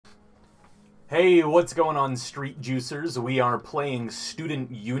Hey, what's going on, Street Juicers? We are playing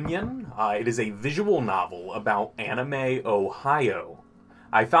Student Union. It is a visual novel about Anime Ohio.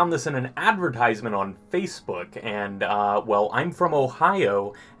 I found this in an advertisement on Facebook, and, well, I'm from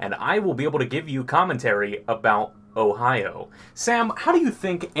Ohio, and I will be able to give you commentary about Ohio. Sam, how do you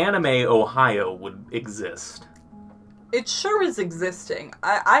think Anime Ohio would exist? It sure is existing.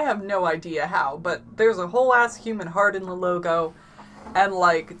 I have no idea how, but there's a whole ass human heart in the logo, and,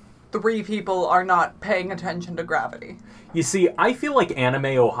 like, 3 people are not paying attention to gravity. You see, I feel like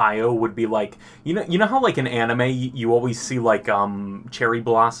Anime Ohio would be like, you know how like in anime you always see like cherry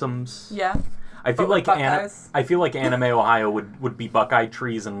blossoms? Yeah. I feel like Anime Ohio would be Buckeye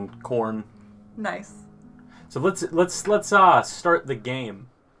trees and corn. Nice. So let's start the game.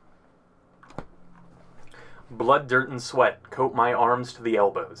 Blood, dirt, and sweat coat my arms to the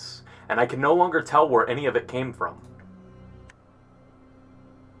elbows, and I can no longer tell where any of it came from.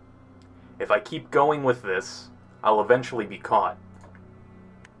 If I keep going with this, I'll eventually be caught.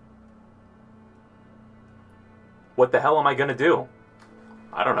 What the hell am I gonna do?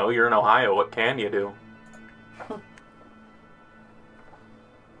 I don't know, you're in Ohio, what can you do?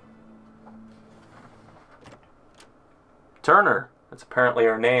 Turner, that's apparently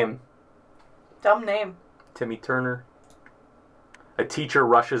her name. Dumb name. Timmy Turner. A teacher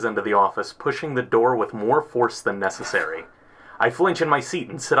rushes into the office, pushing the door with more force than necessary. I flinch in my seat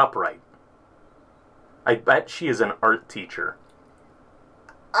and sit upright. I bet she is an art teacher.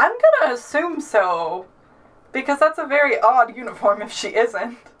 I'm gonna assume so, because that's a very odd uniform if she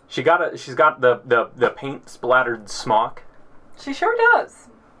isn't. She's got the paint splattered smock. She sure does.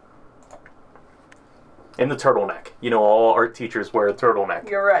 And the turtleneck. You know, all art teachers wear a turtleneck.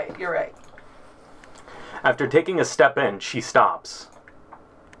 You're right, you're right. After taking a step in, she stops.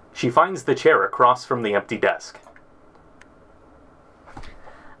 She finds the chair across from the empty desk.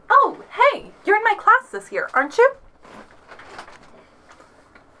 Oh, hey, you're in my class this year, aren't you?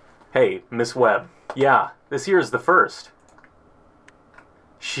 Hey, Miss Webb. Yeah, this year is the first.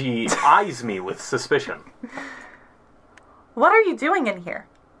 She eyes me with suspicion. What are you doing in here?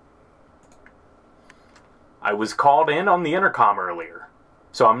 I was called in on the intercom earlier,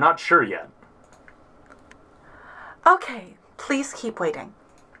 so I'm not sure yet. Okay, please keep waiting.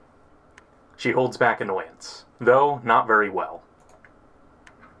 She holds back annoyance, though not very well.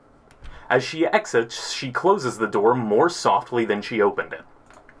 As she exits, she closes the door more softly than she opened it.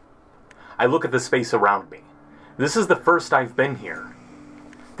 I look at the space around me. This is the first I've been here.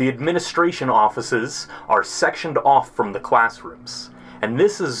 The administration offices are sectioned off from the classrooms, and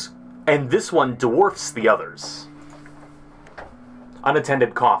this one dwarfs the others.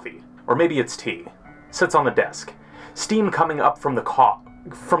 Unattended coffee, or maybe it's tea, sits on the desk. Steam coming up from the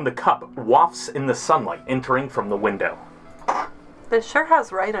cup wafts in the sunlight entering from the window. This sure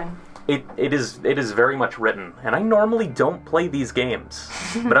has writing. It is very much written, and I normally don't play these games,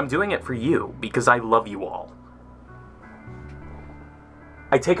 but I'm doing it for you, because I love you all.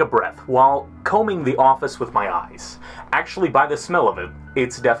 I take a breath while combing the office with my eyes. Actually, by the smell of it,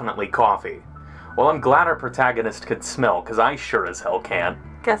 it's definitely coffee. Well, I'm glad our protagonist could smell, because I sure as hell can't.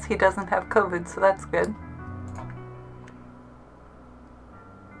 Guess he doesn't have COVID, so that's good.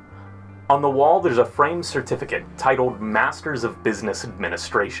 On the wall, there's a framed certificate titled Masters of Business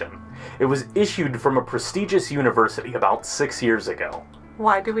Administration. It was issued from a prestigious university about 6 years ago.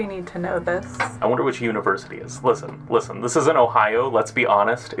 Why do we need to know this? I wonder which university it is. Listen, this is in Ohio, let's be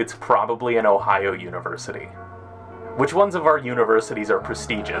honest. It's probably an Ohio university. Which ones of our universities are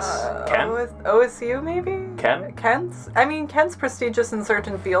prestigious? Ken? OSU, maybe? Ken? Kent's? I mean, Kent's prestigious in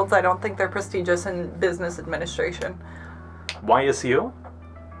certain fields. I don't think they're prestigious in business administration. YSU?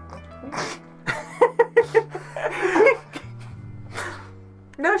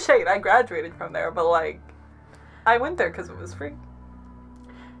 No shade, I graduated from there, but like, I went there because it was free.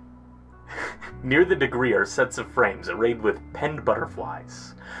 Near the degree are sets of frames arrayed with penned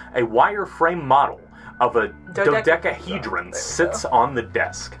butterflies. A wireframe model of a dodecahedron sits on the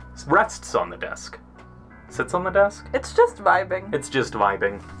desk. Rests on the desk. Sits on the desk? It's just vibing. It's just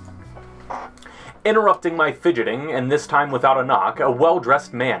vibing. Interrupting my fidgeting, and this time without a knock, a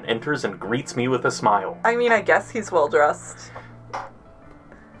well-dressed man enters and greets me with a smile. I mean, I guess he's well-dressed.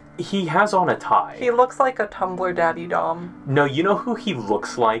 He has on a tie. He looks like a Tumblr daddy dom. No, you know who he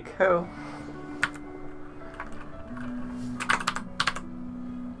looks like? Who?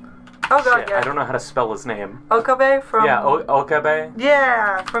 Oh god, Shit, yeah. I don't know how to spell his name. Okabe from... Yeah, Okabe?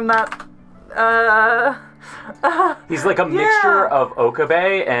 Yeah, from that... He's like a mixture of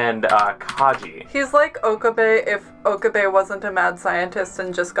Okabe and Kaji. He's like Okabe if Okabe wasn't a mad scientist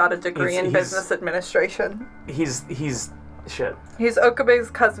and just got a degree in business administration. He's Shit. He's Okabe's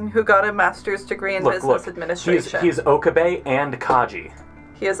cousin who got a master's degree in business administration. He's Okabe and Kaji.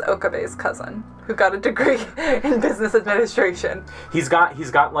 He is Okabe's cousin who got a degree in business administration. He's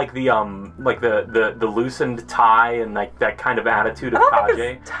got like the loosened tie and like that kind of attitude of I don't Kaji.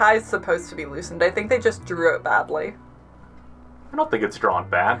 think his tie's supposed to be loosened. I think they just drew it badly. I don't think it's drawn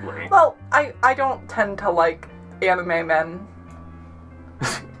badly. Well, I don't tend to like anime men.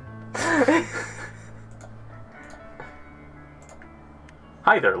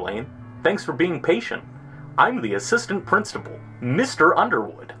 Hi there, Lane. Thanks for being patient. I'm the assistant principal, Mr.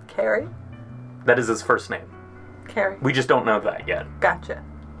 Underwood. Carrie? That is his first name. Carrie. We just don't know that yet. Gotcha.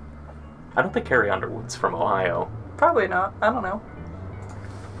 I don't think Carrie Underwood's from Ohio. Probably not. I don't know.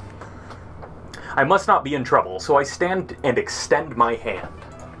 I must not be in trouble, so I stand and extend my hand.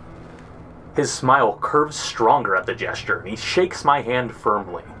 His smile curves stronger at the gesture, and he shakes my hand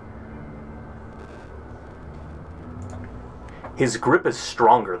firmly. His grip is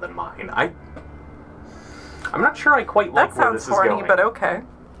stronger than mine. I'm not sure I quite like where this is going. That sounds horny, but okay.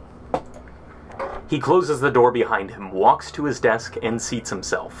 He closes the door behind him, walks to his desk, and seats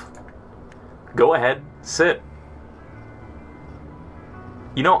himself. Go ahead, sit.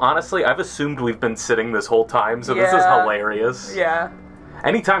 You know, honestly, I've assumed we've been sitting this whole time, so this is hilarious. Yeah.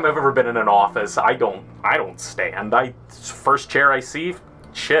 Anytime I've ever been in an office, I don't stand. First chair I see,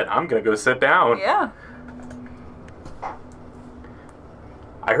 shit, I'm gonna go sit down. Yeah.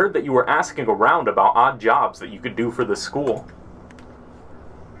 I heard that you were asking around about odd jobs that you could do for the school.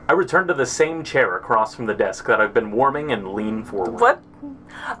 I returned to the same chair across from the desk that I've been warming and lean forward. What?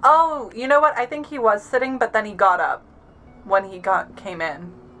 Oh, you know what? I think he was sitting, but then he got up when he came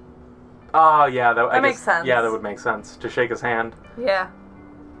in. Oh, yeah. That makes sense. Yeah, that would make sense. To shake his hand. Yeah.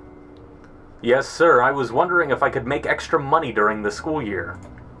 Yes, sir. I was wondering if I could make extra money during the school year.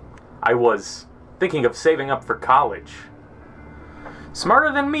 I was thinking of saving up for college.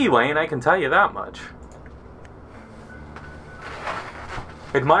 Smarter than me, Lane, I can tell you that much.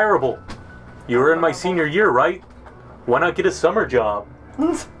 Admirable. You were in my senior year, right? Why not get a summer job?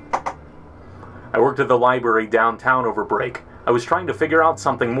 I worked at the library downtown over break. I was trying to figure out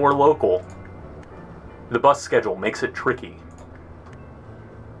something more local. The bus schedule makes it tricky.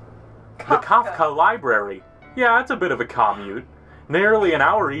 The Kafka Library. Yeah, it's a bit of a commute. Nearly an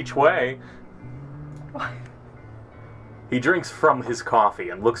hour each way. What? He drinks from his coffee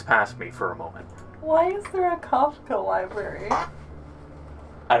and looks past me for a moment. Why is there a Kafka library?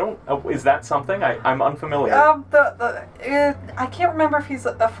 I don't... is that something? I'm unfamiliar. I can't remember if he's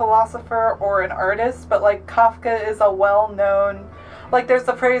a philosopher or an artist, but, like, Kafka is a well-known... Like, there's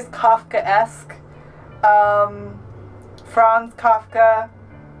the phrase Kafka-esque. Franz Kafka.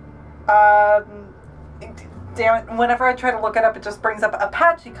 Damn it, whenever I try to look it up, it just brings up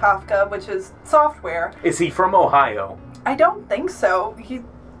Apache Kafka, which is software. Is he from Ohio? I don't think so. He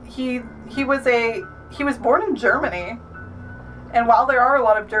was born in Germany. And while there are a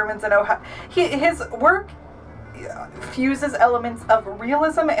lot of Germans in Ohio, his work fuses elements of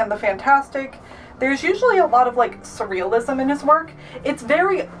realism and the fantastic. There's usually a lot of, like, surrealism in his work. It's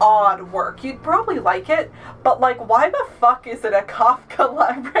very odd work. You'd probably like it, but, like, why the fuck is it a Kafka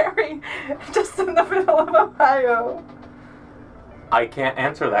library just in the middle of Ohio? I can't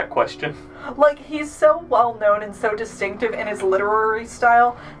answer that question. Like, he's so well known and so distinctive in his literary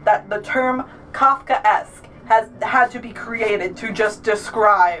style that the term Kafka-esque has had to be created to just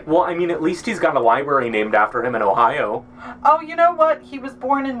describe. Well, I mean, at least he's got a library named after him in Ohio. Oh, you know what? He was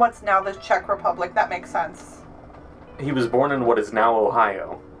born in what's now the Czech Republic. That makes sense. He was born in what is now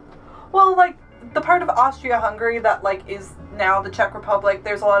Ohio. Well, like, the part of Austria-Hungary that, like, is now the Czech Republic,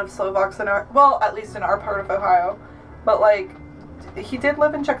 there's a lot of Slovaks in our... Well, at least in our part of Ohio. But, like, he did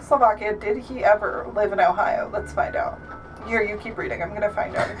live in Czechoslovakia. Did he ever live in Ohio? Let's find out. Here, you keep reading. I'm gonna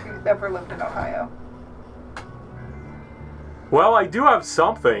find out if he ever lived in Ohio. Well, I do have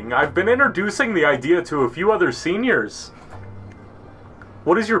something. I've been introducing the idea to a few other seniors.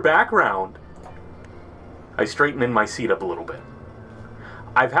 What is your background? I straighten in my seat up a little bit.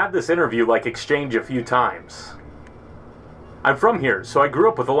 I've had this interview-like exchange a few times. I'm from here, so I grew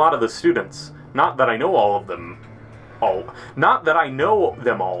up with a lot of the students. Not that I know all of them. Not that I know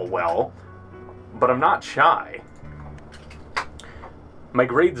them all well, but I'm not shy. My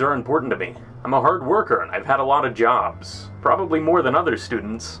grades are important to me. I'm a hard worker, and I've had a lot of jobs. Probably more than other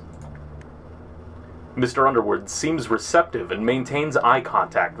students. Mr. Underwood seems receptive and maintains eye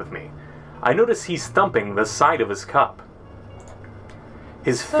contact with me. I notice he's thumping the side of his cup.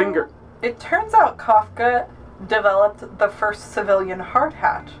 His finger... It turns out Kafka developed the first civilian hard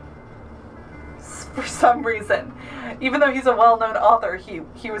hat. this for some reason. Even though he's a well-known author,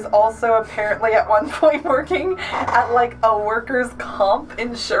 he was also apparently at one point working at like a workers' comp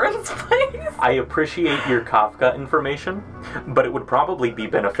insurance place. I appreciate your Kafka information, but it would probably be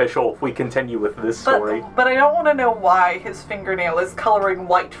beneficial if we continue with this story. But I don't want to know why his fingernail is coloring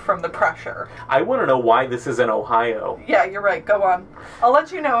white from the pressure. I want to know why this is in Ohio. Yeah, you're right. Go on. I'll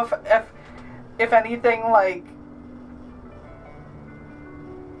let you know if anything like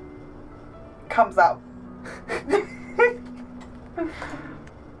comes out.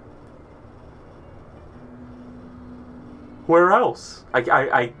 Where else?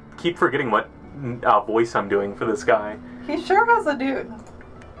 I keep forgetting what voice I'm doing for this guy. He sure has a dude.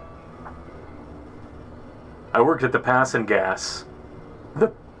 I worked at the Pass and Gas.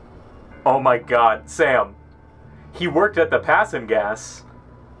 Oh my god, Sam. He worked at the Pass and Gas.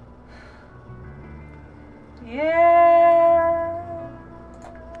 Yeah.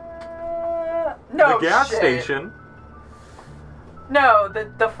 No, the gas shit. station. No,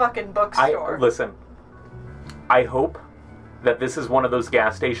 the fucking bookstore. Listen, I hope that this is one of those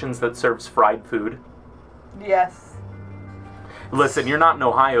gas stations that serves fried food. Yes. Listen, you're not in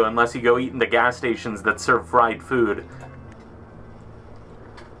Ohio unless you go eat in the gas stations that serve fried food.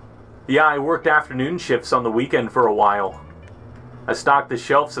 Yeah, I worked afternoon shifts on the weekend for a while. I stocked the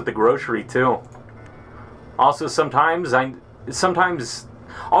shelves at the grocery too. Also,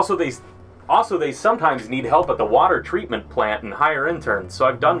 they sometimes need help at the water treatment plant and hire interns, so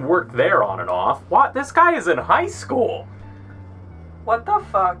I've done work there on and off. What? This guy is in high school! What the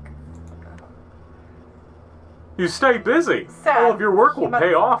fuck? You stay busy. Sad. All of your work will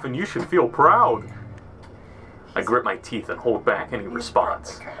pay off and you should feel proud. I grit my teeth and hold back any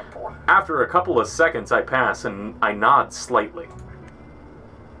response. After a couple of seconds I pass and I nod slightly.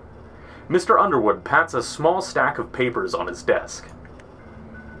 Mr. Underwood pats a small stack of papers on his desk.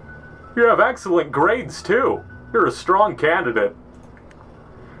 You have excellent grades, too. You're a strong candidate.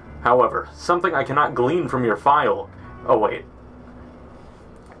 However, something I cannot glean from your file... Oh, wait.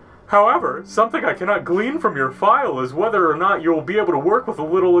 However, something I cannot glean from your file is whether or not you will be able to work with a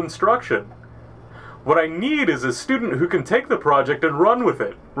little instruction. What I need is a student who can take the project and run with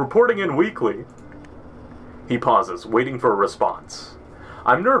it, reporting in weekly. He pauses, waiting for a response.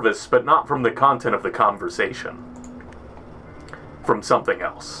 I'm nervous, but not from the content of the conversation. From something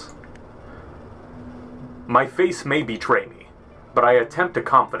else. My face may betray me, but I attempt a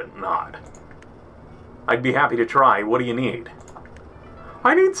confident nod. I'd be happy to try. What do you need?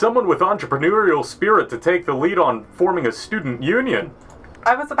 I need someone with entrepreneurial spirit to take the lead on forming a student union.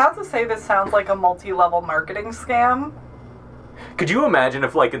 I was about to say this sounds like a multi-level marketing scam. Could you imagine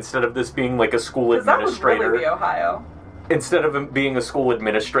if, like, instead of this being, like, a school administrator... That would really be Ohio. Instead of him being a school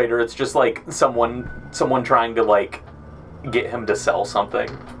administrator, it's just, like, someone trying to, like, get him to sell something.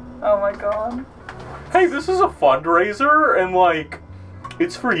 Oh my god. Hey, this is a fundraiser, and, like,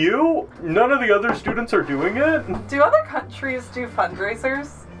 it's for you? None of the other students are doing it? Do other countries do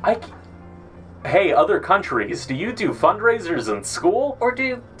fundraisers? Hey, other countries, do you do fundraisers in school? Or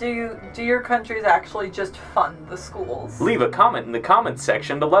do your countries actually just fund the schools? Leave a comment in the comments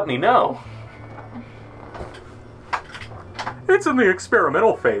section to let me know. It's in the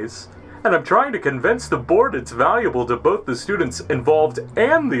experimental phase, and I'm trying to convince the board it's valuable to both the students involved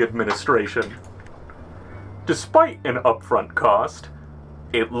and the administration. Despite an upfront cost,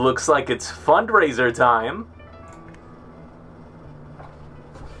 it looks like it's fundraiser time.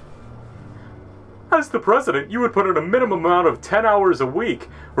 As the president, you would put in a minimum amount of 10 hours a week,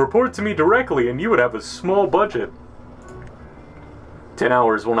 report to me directly, and you would have a small budget. 10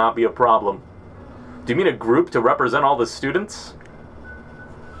 hours will not be a problem. Do you mean a group to represent all the students?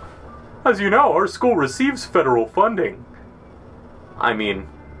 As you know, our school receives federal funding. I mean,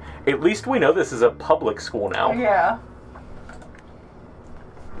 at least we know this is a public school now. Yeah.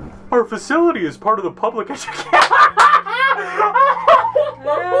 Our facility is part of the public education.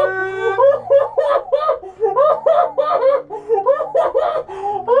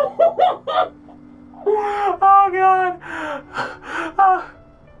 Oh God.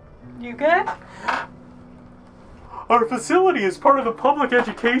 You good? Our facility is part of the public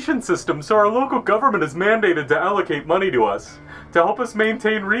education system, so our local government is mandated to allocate money to us to help us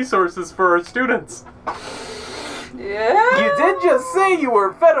maintain resources for our students. Yeah. You did just say you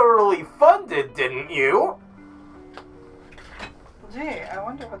were federally funded, didn't you? Gee, I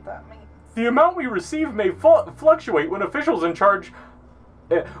wonder what that means. The amount we receive may fluctuate when officials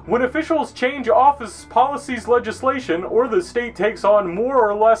change office policies, legislation, or the state takes on more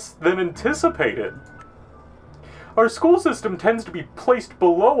or less than anticipated. Our school system tends to be placed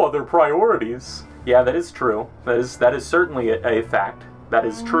below other priorities. Yeah, that is true. That is certainly a fact. That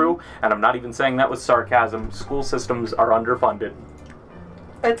is true, and I'm not even saying that with sarcasm. School systems are underfunded.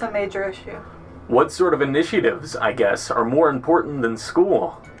 It's a major issue. What sort of initiatives, I guess, are more important than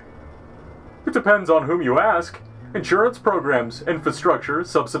school? It depends on whom you ask. Insurance programs, infrastructure,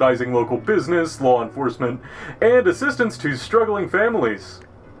 subsidizing local business, law enforcement, and assistance to struggling families.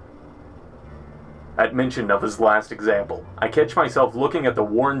 At mention of his last example, I catch myself looking at the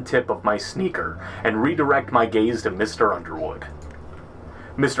worn tip of my sneaker and redirect my gaze to Mr. Underwood.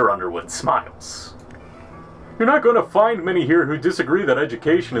 Mr. Underwood smiles. You're not going to find many here who disagree that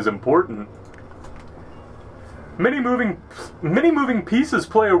education is important. Many moving pieces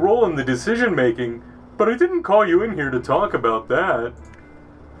play a role in the decision-making, but I didn't call you in here to talk about that.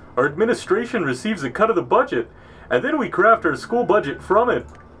 Our administration receives a cut of the budget, and then we craft our school budget from it.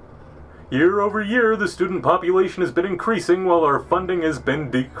 Year over year, the student population has been increasing while our funding has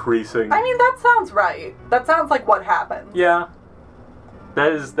been decreasing. I mean, that sounds right. That sounds like what happens. Yeah.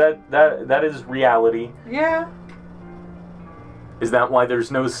 That is reality. Yeah. Is that why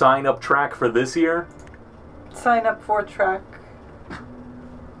there's no sign-up track for this year? Sign up for track.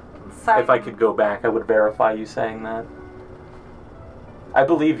 If I could go back, I would verify you saying that. I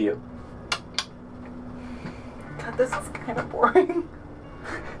believe you. God, this is kind of boring.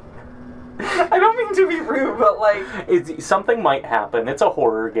 I don't mean to be rude, but like... something might happen. It's a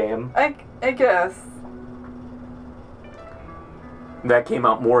horror game. I guess. That came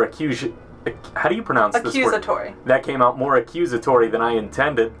out more How do you pronounce this word? Accusatory. That came out more accusatory than I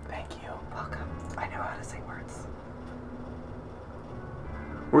intended. Thank you. Welcome. I know how to say words.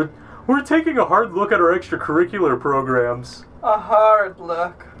 We're taking a hard look at our extracurricular programs. A hard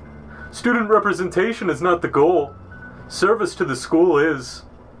look. Student representation is not the goal. Service to the school is.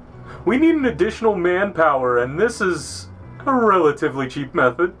 We need an additional manpower, and this is a relatively cheap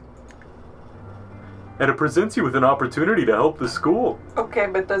method. And it presents you with an opportunity to help the school. Okay,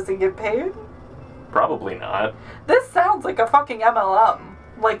 but does he get paid? Probably not. This sounds like a fucking MLM.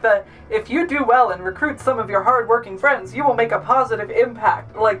 Like if you do well and recruit some of your hard-working friends, you will make a positive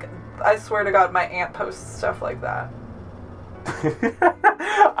impact. Like, I swear to God, my aunt posts stuff like that.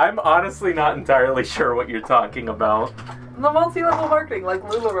 I'm honestly not entirely sure what you're talking about. The multi-level marketing, like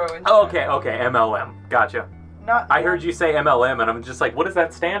LuLaRoe and shit. Okay, MLM. Gotcha. I heard you say MLM, and I'm just like, what does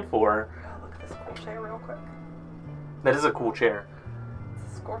that stand for? Oh, look at this cool chair real quick. That is a cool chair.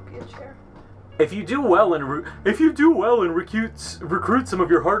 It's a scorpion chair. If you do well and recruit some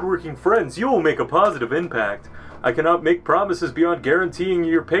of your hardworking friends, you will make a positive impact. I cannot make promises beyond guaranteeing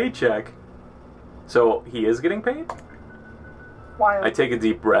your paycheck. So, he is getting paid? Wild. I take a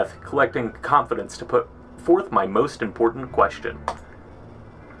deep breath, collecting confidence to put forth my most important question.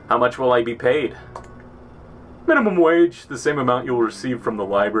 How much will I be paid? Minimum wage, the same amount you'll receive from the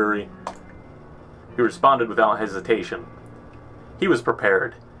library. He responded without hesitation. He was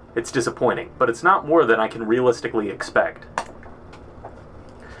prepared. It's disappointing, but it's not more than I can realistically expect.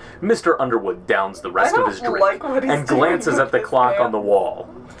 Mr. Underwood downs the rest of his drink and glances at the clock on the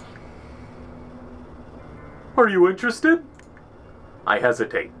wall. Are you interested? I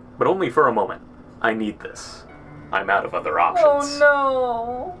hesitate, but only for a moment. I need this. I'm out of other options.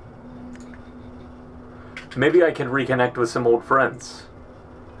 Oh no. Maybe I can reconnect with some old friends.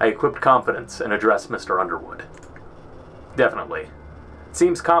 I equipped confidence and addressed Mr. Underwood. Definitely. It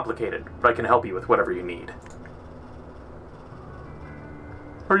seems complicated, but I can help you with whatever you need.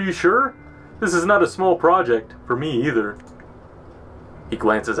 Are you sure? This is not a small project, for me either. He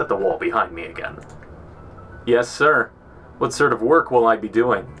glances at the wall behind me again. Yes, sir. What sort of work will I be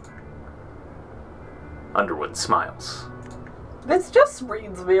doing? Underwood smiles. This just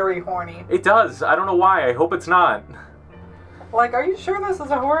reads very horny. It does. I don't know why. I hope it's not. Like, are you sure this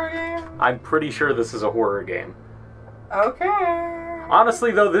is a horror game? I'm pretty sure this is a horror game. Okay.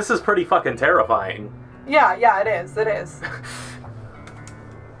 Honestly, though, this is pretty fucking terrifying. Yeah, it is. It is.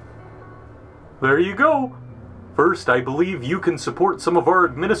 There you go. First, I believe you can support some of our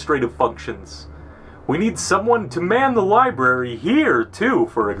administrative functions. We need someone to man the library here, too,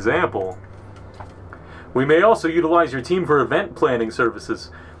 for example. We may also utilize your team for event planning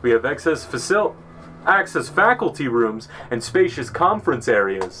services. We have access faculty rooms and spacious conference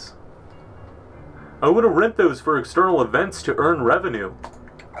areas. I want to rent those for external events to earn revenue.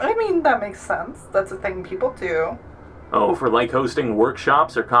 I mean, that makes sense. That's a thing people do. Oh, for like hosting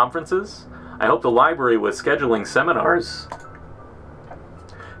workshops or conferences? I hope the library was scheduling seminars.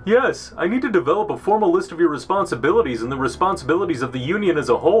 Yes, I need to develop a formal list of your responsibilities and the responsibilities of the union as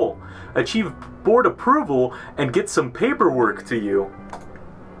a whole, achieve board approval, and get some paperwork to you.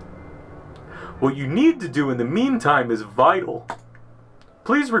 What you need to do in the meantime is vital.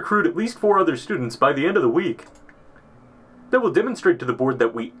 Please recruit at least 4 other students by the end of the week. that will demonstrate to the board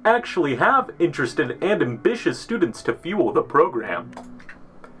that we actually have interested and ambitious students to fuel the program.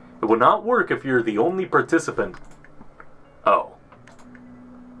 It will not work if you're the only participant. Oh.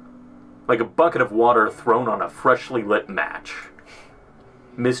 Like a bucket of water thrown on a freshly lit match.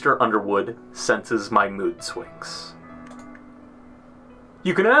 Mr. Underwood senses my mood swings.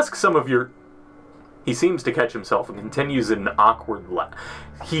 You can ask some of your... He seems to catch himself and continues in an awkward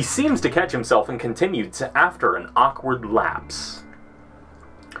He seems to catch himself and continues after an awkward lapse.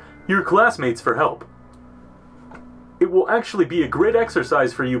 Your classmates for help. It will actually be a great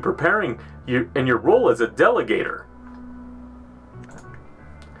exercise for you preparing in your role as a delegator.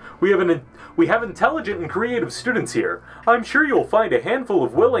 We have intelligent and creative students here. I'm sure you will find a handful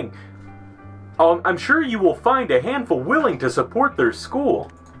willing to support their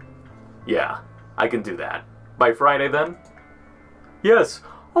school. Yeah, I can do that. By Friday, then? Yes,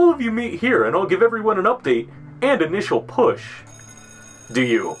 all of you meet here, and I'll give everyone an update and initial push. Do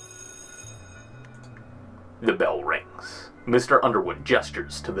you? The bell rings. Mr. Underwood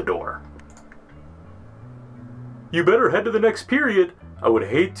gestures to the door. You better head to the next period. I would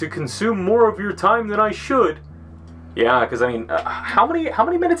hate to consume more of your time than I should. Yeah, because, I mean, how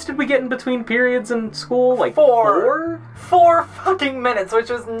many minutes did we get in between periods in school? Like, four? 4 fucking minutes, which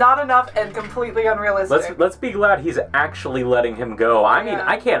was not enough and completely unrealistic. Let's be glad he's actually letting him go. I mean,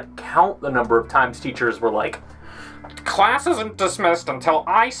 I can't count the number of times teachers were like, class isn't dismissed until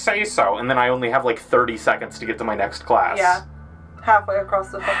I say so, and then I only have like 30 seconds to get to my next class. Yeah. Halfway across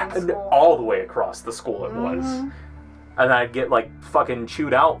the fucking school. All the way across the school it was. And I'd get like fucking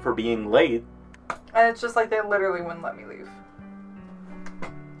chewed out for being late. And it's just like they literally wouldn't let me leave.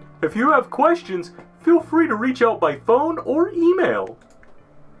 If you have questions, feel free to reach out by phone or email.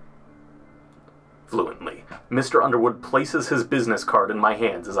 Fluently, Mr. Underwood places his business card in my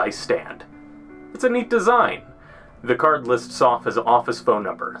hands as I stand. It's a neat design. The card lists off his office phone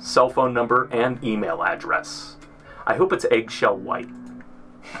number, cell phone number, and email address. I hope it's eggshell white.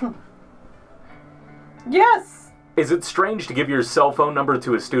 Yes! Is it strange to give your cell phone number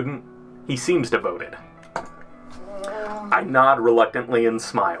to a student? He seems devoted. I nod reluctantly and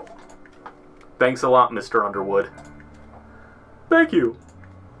smile. Thanks a lot, Mr. Underwood. Thank you.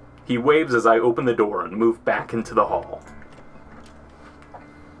 He waves as I open the door and move back into the hall.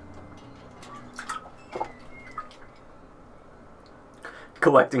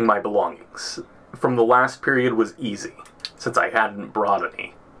 Collecting my belongings from the last period was easy, since I hadn't brought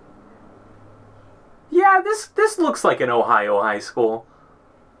any. Yeah, this looks like an Ohio high school.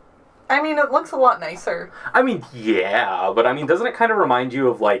 I mean, it looks a lot nicer. I mean, yeah, but I mean, doesn't it kind of remind you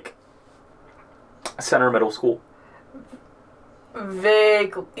of, like, Center Middle School?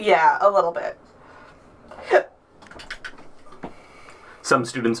 Yeah, a little bit. Some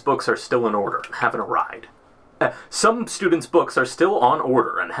students' books are still in order and haven't arrived. Some students' books are still on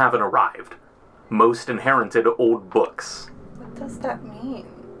order and haven't arrived. Most inherited old books. What does that mean?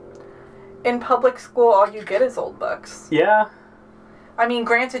 In public school, all you get is old books. Yeah. I mean,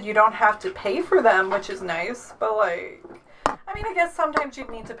 granted, you don't have to pay for them, which is nice, but, like... I mean, I guess sometimes you'd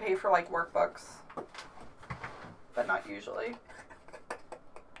need to pay for, like, workbooks. But not usually.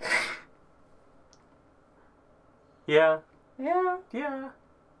 Yeah. Yeah. Yeah.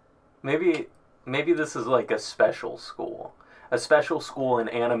 Maybe this is, like, a special school. A special school in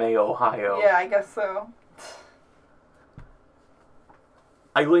Anime, Ohio. Yeah, I guess so.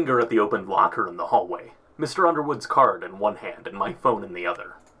 I linger at the opened locker in the hallway, Mr. Underwood's card in one hand and my phone in the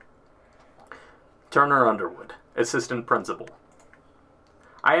other. Turner Underwood, assistant principal.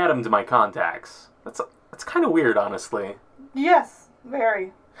 I add him to my contacts. That's kind of weird, honestly. Yes,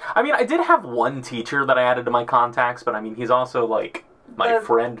 very. I mean, I did have one teacher that I added to my contacts, but I mean, he's also, like, my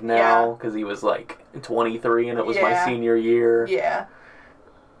friend now, because he was, like, 23 and it was my senior year. Yeah.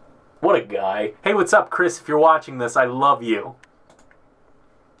 What a guy. Hey, what's up, Chris? If you're watching this, I love you.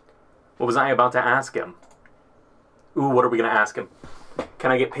 What was I about to ask him? Ooh, what are we going to ask him? Can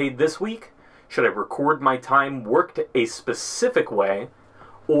I get paid this week? Should I record my time worked a specific way?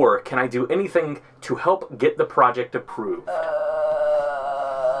 Or can I do anything to help get the project approved?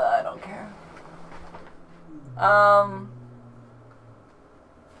 I don't care.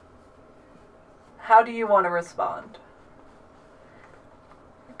 How do you want to respond?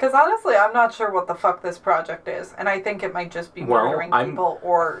 Because honestly, I'm not sure what the fuck this project is, and I think it might just be murdering people,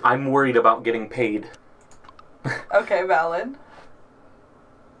 or... I'm worried about getting paid. Okay, valid.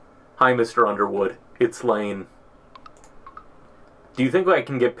 Hi, Mr. Underwood. It's Lane. Do you think I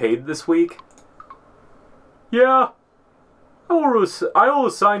can get paid this week? Yeah. I'll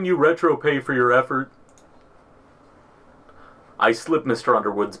assign you retro pay for your effort. I slip Mr.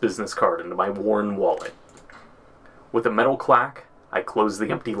 Underwood's business card into my worn wallet. With a metal clack, I close the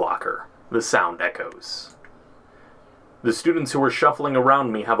empty locker. The sound echoes. The students who are shuffling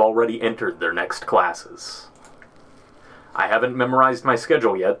around me have already entered their next classes. I haven't memorized my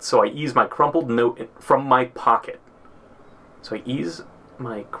schedule yet, so I ease my crumpled note from my pocket.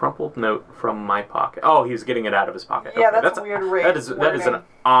 Oh, he's getting it out of his pocket. Yeah, okay, that's a weird that is an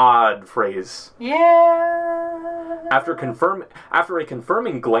odd phrase. Yeah. After a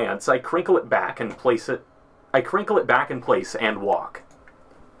confirming glance, I crinkle it back in place and walk.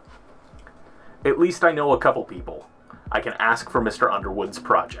 At least I know a couple people. I can ask for Mr. Underwood's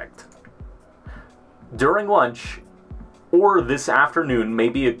project. During lunch, or this afternoon, may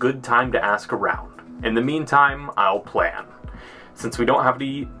be a good time to ask around. In the meantime, I'll plan. Since we don't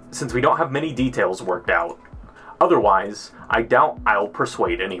have many details worked out. Otherwise, I doubt I'll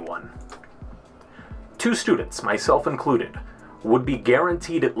persuade anyone. 2 students, myself included, would be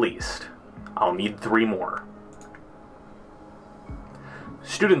guaranteed at least. I'll need 3 more.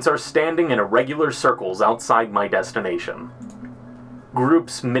 Students are standing in irregular circles outside my destination.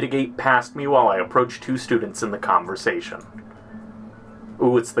 Groups mitigate past me while I approach 2 students in the conversation.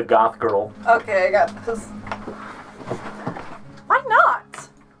 Ooh, it's the goth girl. Okay, I got this. Why not?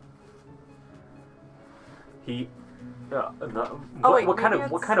 What kind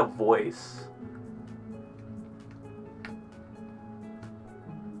of voice?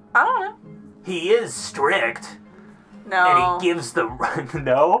 I don't know. He is strict. No. And he gives the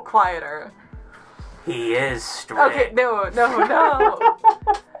no. Quieter. He is strict. Okay, no.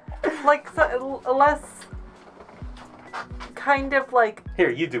 Like less kind of like. Here,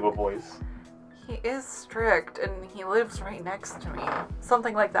 you do a voice. He is strict, and he lives right next to me.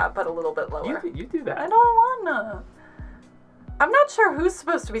 Something like that, but a little bit lower. You do that. I don't wanna. I'm not sure who's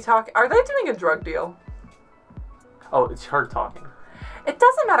supposed to be talking. Are they doing a drug deal? Oh, it's her talking. It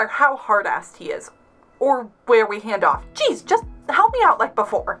doesn't matter how hard-assed he is, or where we hand off. Jeez, just help me out like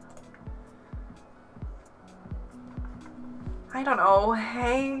before. I don't know.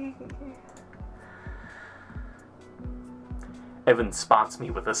 Hey. Evan spots me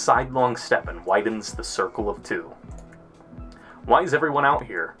with a sidelong step and widens the circle of 2. Why is everyone out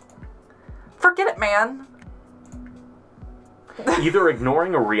here? Forget it, man. Either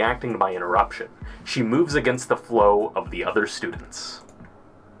ignoring or reacting to my interruption, she moves against the flow of the other students.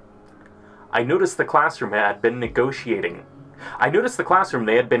 I noticed the classroom they had been negotiating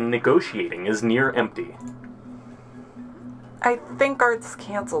is near empty. I think art's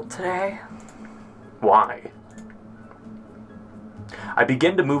canceled today. Why? I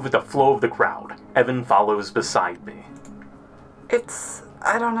begin to move with the flow of the crowd. Evan follows beside me.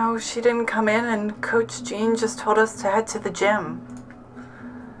 I don't know, she didn't come in and Coach Jean just told us to head to the gym.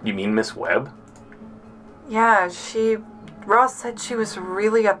 You mean Miss Webb? Yeah, Ross said she was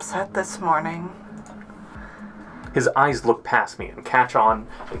really upset this morning. His eyes look past me and catch on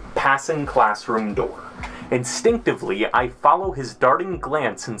a passing classroom door. Instinctively, I follow his darting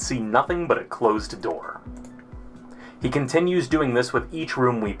glance and see nothing but a closed door. He continues doing this with each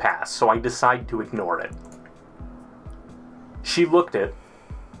room we pass, so I decide to ignore it. She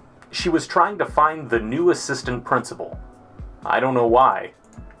was trying to find the new assistant principal. I don't know why.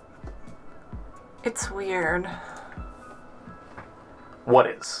 It's weird. What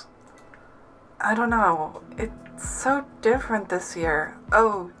is? I don't know. It's so different this year.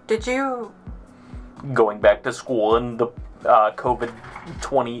 Oh, did you... Going back to school in the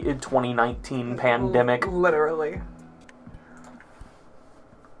COVID-2019 pandemic. Literally.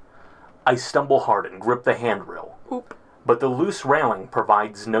 I stumble hard and grip the handrail. Oop. But the loose railing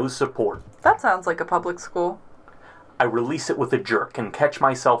provides no support. That sounds like a public school. I release it with a jerk and catch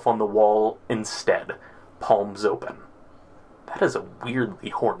myself on the wall instead, palms open. That is a weirdly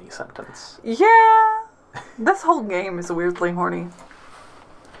horny sentence. Yeah. This whole game is weirdly horny.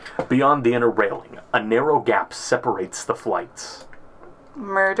 Beyond the inner railing, a narrow gap separates the flights.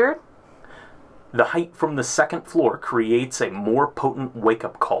 Murdered? The height from the second floor creates a more potent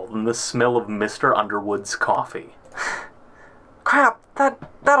wake-up call than the smell of Mr. Underwood's coffee. Crap,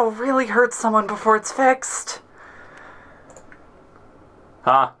 that'll really hurt someone before it's fixed.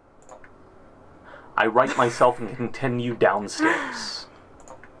 I right myself and continue downstairs.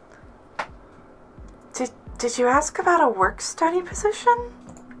 Did you ask about a work-study position?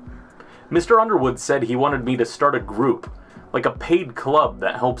 Mr. Underwood said he wanted me to start a group, like a paid club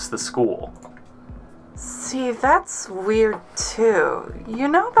that helps the school. See, that's weird too. You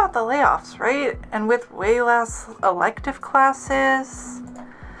know about the layoffs, right? And with way less elective classes?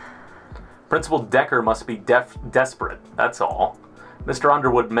 Principal Decker must be desperate, that's all. Mr.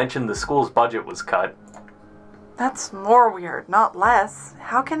 Underwood mentioned the school's budget was cut. That's more weird, not less.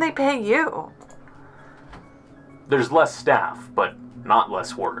 How can they pay you? There's less staff, but not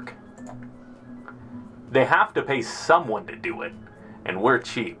less work. They have to pay someone to do it, and we're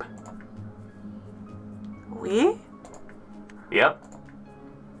cheap. We? Yep.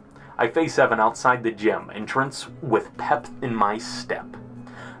 I face Evan outside the gym entrance with pep in my step.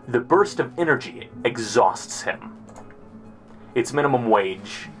 The burst of energy exhausts him. It's minimum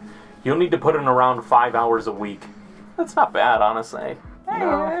wage. You'll need to put in around 5 hours a week. That's not bad, honestly. You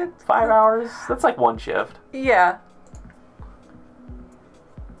know, 5 hours? That's like one shift. Yeah.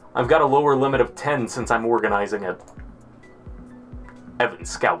 I've got a lower limit of 10 since I'm organizing it. Evan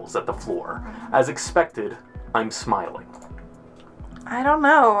scowls at the floor. As expected, I'm smiling. I don't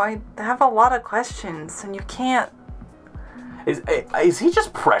know. I have a lot of questions, and you can't... Is he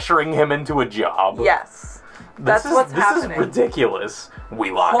just pressuring him into a job? Yes. That's what's happening. This is ridiculous.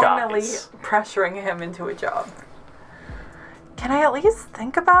 We lock eyes. Pressuring him into a job. Can I at least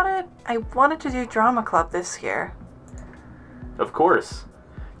think about it? I wanted to do drama club this year. Of course.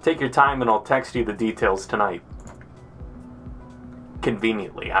 Take your time and I'll text you the details tonight.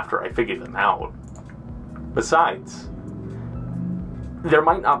 Conveniently, after I figure them out. Besides, there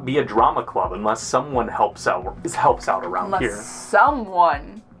might not be a drama club unless someone helps out around here. Unless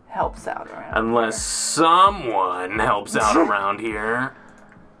someone helps out around Unless someone helps out around here.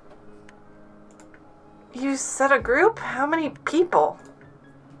 You said a group? How many people?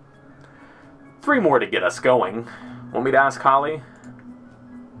 3 more to get us going. Want me to ask Holly?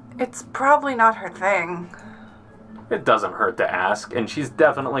 It's probably not her thing. It doesn't hurt to ask, and she's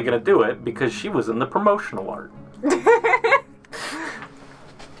definitely gonna do it because she was in the promotional art.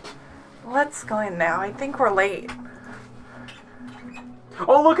 Let's go in now. I think we're late.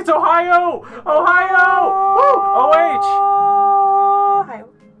 Oh, look, it's Ohio! Ohio! Woo! OH!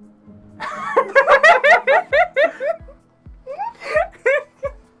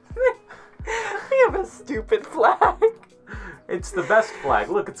 We have a stupid flag. It's the best flag.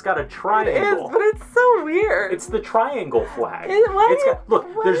 Look, it's got a triangle. It is, but it's so weird. It's the triangle flag. Why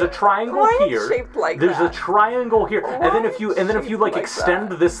there's a triangle here. It's shaped like there's that? a triangle here, Why and then if you like like extend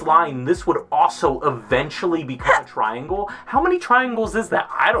that? this line, this would also eventually become a triangle. How many triangles is that?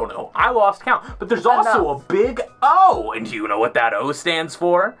 I don't know. I lost count. But there's also a big O, and do you know what that O stands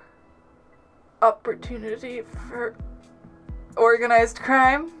for? Opportunity for organized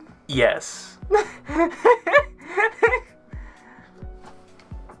crime? Yes.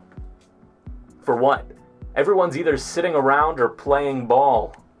 For what? Everyone's either sitting around or playing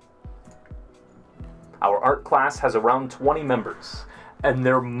ball. Our art class has around 20 members, and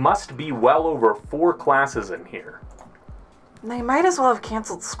there must be well over 4 classes in here. They might as well have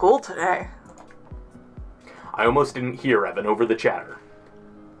canceled school today. I almost didn't hear Evan over the chatter.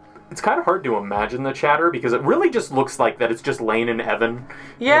 It's kind of hard to imagine the chatter because it really just looks like that it's just Lane and Evan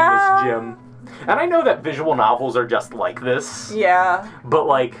in this gym. And I know that visual novels are just like this. Yeah. But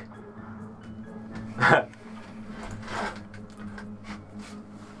like...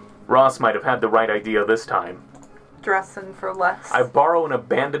 Ross might have had the right idea this time. Dressing for less. I borrow an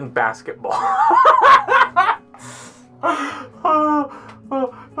abandoned basketball.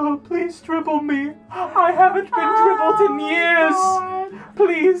 Please dribble me. I haven't been dribbled in years. God.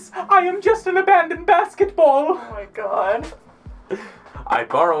 Please, I am just an abandoned basketball. Oh my god. I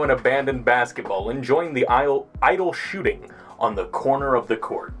borrow an abandoned basketball and join the idle shooting on the corner of the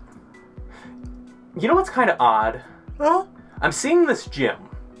court. You know what's kind of odd? Huh? I'm seeing this gym.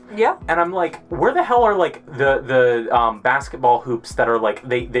 Yeah. And I'm like, where the hell are like the basketball hoops that are like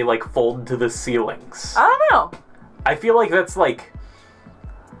they like fold to the ceilings? I don't know. I feel like that's like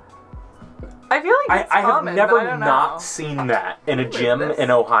I feel like it's I have common, never but I don't not know. seen that in a What is gym this?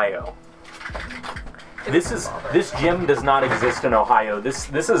 in Ohio. This gym does not exist in Ohio. This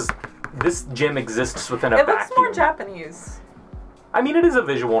gym exists within a It vacuum. looks more Japanese. I mean, it is a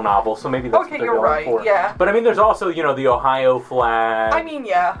visual novel, so maybe that's Okay, what they're you're going right, for. yeah. But I mean, there's also, you know, the Ohio flag. I mean,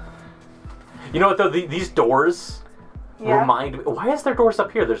 yeah. You know what though? These doors remind me. Why is there doors up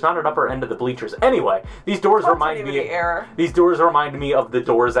here? There's not an upper end of the bleachers. Anyway, these doors remind me. Error. These doors remind me of the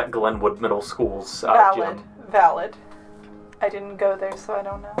doors at Glenwood Middle School's gym. Valid. I didn't go there, so I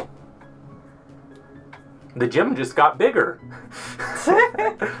don't know. The gym just got bigger.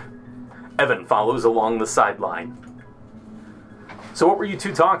 Evan follows along the sideline. So what were you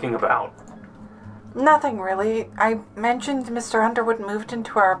two talking about? Nothing really. I mentioned Mr. Underwood moved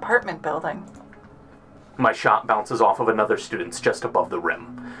into our apartment building. My shot bounces off of another student's just above the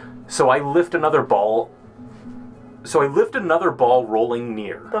rim. So I lift another ball rolling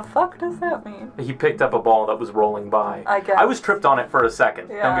near. The fuck does that mean? He picked up a ball that was rolling by. I guess. I was tripped on it for a second.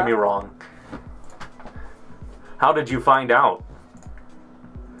 Don't Yeah. get me wrong. How did you find out?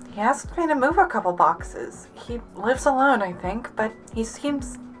 He asked me to move a couple boxes. He lives alone, I think, but he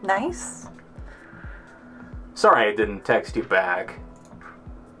seems nice. Sorry I didn't text you back.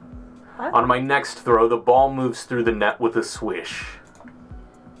 What? On my next throw, the ball moves through the net with a swish.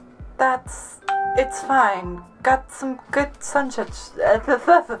 It's fine. Got some good sunshine.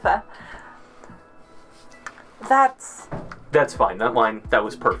 That's fine. That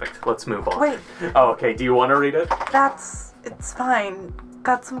was perfect. Let's move on. Wait. Oh, okay. Do you want to read it? It's fine.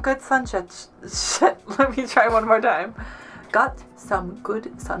 Got some good sunset. Shit, let me try one more time. Got some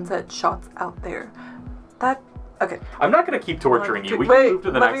good sunset shots out there. Okay. I'm not going to keep torturing you. We Wait, can move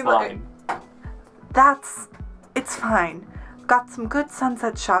to the let next me- line. It's fine. Got some good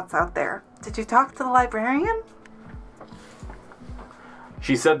sunset shots out there. Did you talk to the librarian?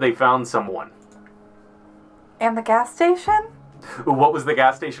 She said they found someone. And the gas station? Ooh, what was the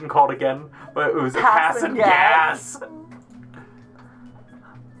gas station called again? It was Passin' Passin' Gas.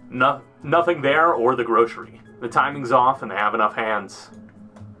 Nothing there or the grocery. The timing's off and they have enough hands.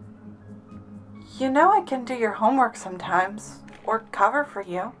 You know I can do your homework sometimes. Or cover for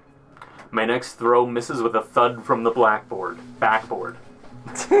you. My next throw misses with a thud from the backboard.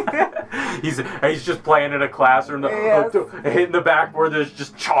 He's just playing in a classroom, Yes. hitting the backboard. There's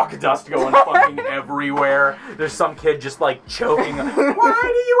just chalk dust going fucking everywhere. There's some kid just like choking. Why do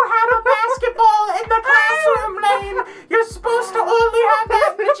you have a basketball in the classroom, Lane? You're supposed to only have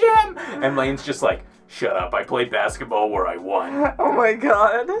that in the gym. And Lane's just like, shut up. I played basketball where I won. Oh my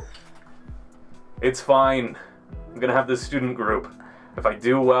god. It's fine. I'm gonna have this student group. If I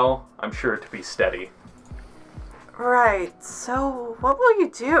do well, I'm sure to be steady. Right, so what will you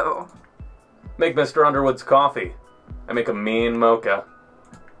do? Make Mr. Underwood's coffee. I make a mean mocha.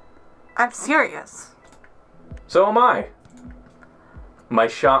 I'm serious. So am I. My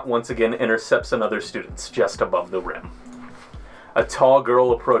shot once again intercepts another student's just above the rim. A tall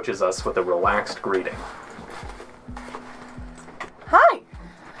girl approaches us with a relaxed greeting. Hi!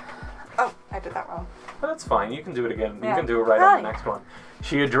 Oh, I did that wrong. Well, that's fine. You can do it again. Yeah. You can do it right Hi. on the next one.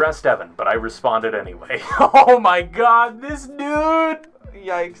 She addressed Evan, but I responded anyway. Oh my god, this dude!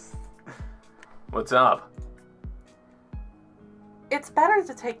 Yikes. What's up? It's better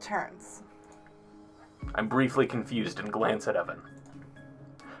to take turns. I'm briefly confused and glance at Evan.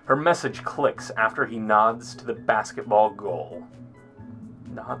 Her message clicks after he nods to the basketball goal.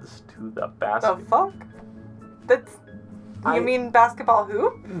 Nods to the The basketball. fuck? That's... You mean basketball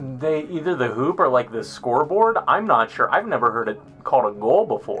hoop? They either the hoop or like the scoreboard. I'm not sure. I've never heard it called a goal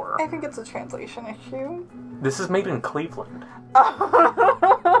before. I think it's a translation issue. This is made in Cleveland.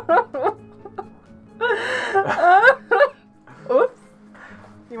 Oops.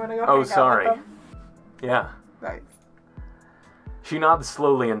 You want to go? Oh, hang out sorry. with them? Yeah. Nice. She nods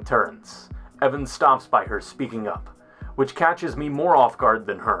slowly and turns. Evan stops by her, speaking up, which catches me more off guard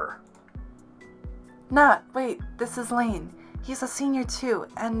than her. Wait, this is Lane. He's a senior too,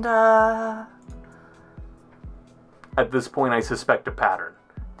 and At this point, I suspect a pattern.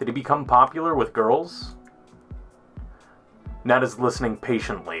 Did he become popular with girls? Nat is listening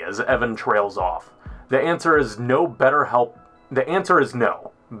patiently as Evan trails off. The answer is no. Better help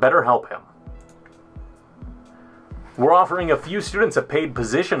him. We're offering a few students a paid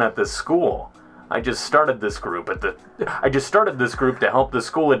position at this school. I just started this group to help the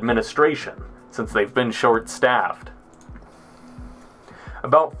school administration, since they've been short-staffed.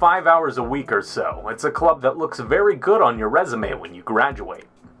 About 5 hours a week or so. It's a club that looks very good on your resume when you graduate.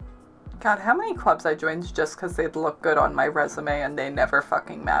 God, how many clubs I joined just because they'd look good on my resume and they never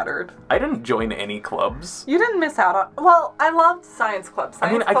fucking mattered. I didn't join any clubs. You didn't miss out on... Well, I loved science club.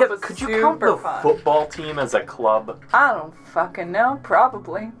 Science club was could you count the fun. football team as a club? I don't fucking know.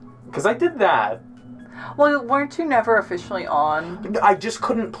 Probably. Because I did that. Well, weren't you never officially on? I just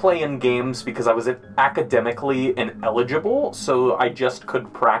couldn't play in games because I was academically ineligible, so I just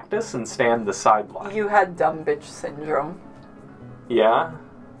could practice and stand the sideline. You had dumb bitch syndrome. Yeah?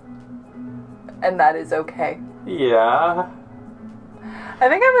 And that is okay. Yeah. I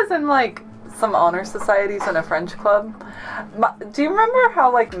think I was in, like, some honor societies in a French club. Do you remember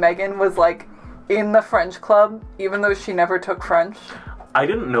how, like, Megan was, like, in the French club, even though she never took French? I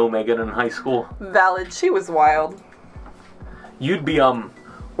didn't know Megan in high school. Valid. She was wild. You'd be,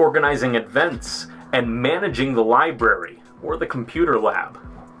 organizing events and managing the library or the computer lab.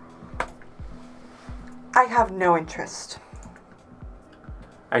 I have no interest.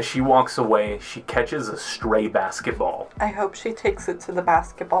 As she walks away, she catches a stray basketball. I hope she takes it to the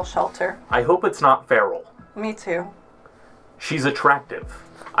basketball shelter. I hope it's not feral. Me too. She's attractive.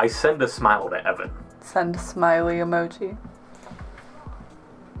 I send a smile to Evan. Send a smiley emoji.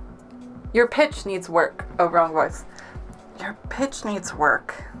 Your pitch needs work. Oh, wrong voice. Your pitch needs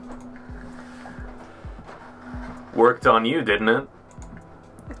work. Worked on you, didn't it?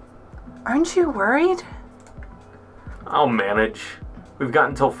 Aren't you worried? I'll manage. We've got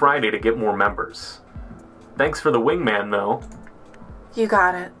until Friday to get more members. Thanks for the wingman, though. You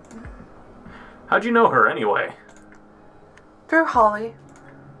got it. How'd you know her, anyway? Through Holly.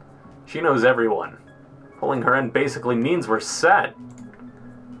 She knows everyone. Pulling her in basically means we're set.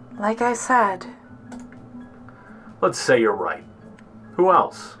 Like I said. Let's say you're right. Who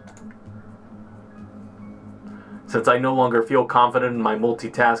else? Since I no longer feel confident in my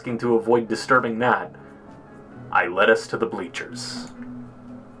multitasking to avoid disturbing Nat, I led us to the bleachers.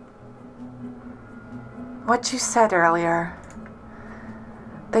 What you said earlier.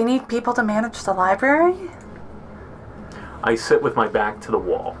 They need people to manage the library? I sit with my back to the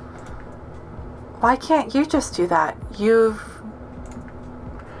wall. Why can't you just do that?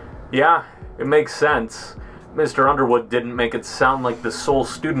 Yeah, it makes sense. Mr. Underwood didn't make it sound like the sole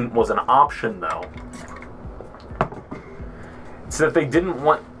student was an option, though. It's that they didn't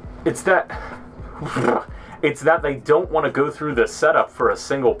want... It's that they don't want to go through the setup for a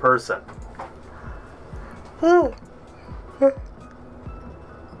single person.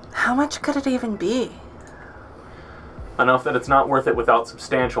 How much could it even be? Enough that it's not worth it without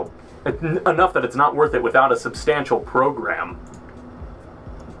Enough that it's not worth it without a substantial program.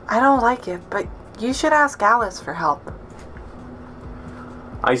 I don't like it, but you should ask Alice for help.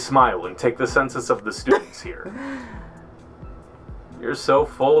 I smile and take the census of the students here. You're so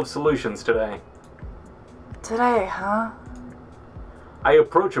full of solutions today. Today, huh? I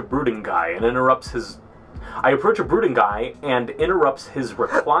approach a brooding guy and interrupts his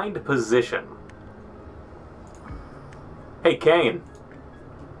reclined position. Hey, Kane.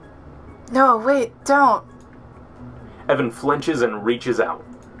 No, wait, don't. Evan flinches and reaches out.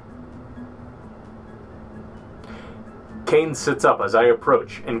 Kane sits up as I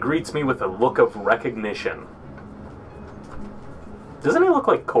approach and greets me with a look of recognition. Doesn't he look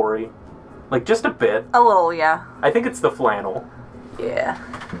like Corey? Like, just a bit. A little, yeah. I think it's the flannel. Yeah.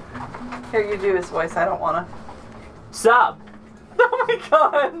 Here, you do his voice. I don't want to. Sup? Oh my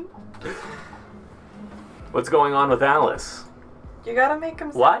god! What's going on with Alice? You gotta make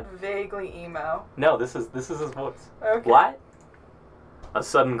him sound What? vaguely emo. No, this is his voice. Okay. What? A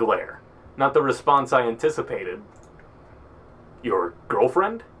sudden glare. Not the response I anticipated. Your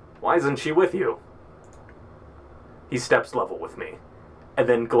girlfriend? Why isn't she with you? He steps level with me, and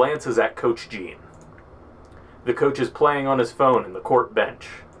then glances at Coach Jean. The coach is playing on his phone in the court bench.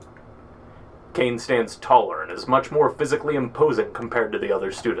 Kane stands taller and is much more physically imposing compared to the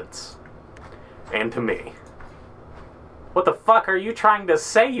other students. And to me. What the fuck are you trying to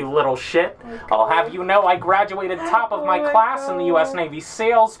say, you little shit? I'll have you know I graduated top of my class in the U.S. Navy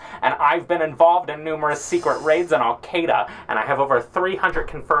SEALs, and I've been involved in numerous secret raids on Al-Qaeda, and I have over 300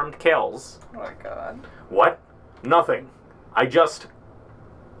 confirmed kills. Oh my god. What? Nothing. You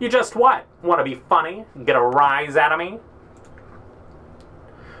just what? Want to be funny? Get a rise out of me?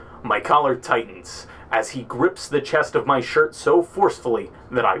 My collar tightens as he grips the chest of my shirt so forcefully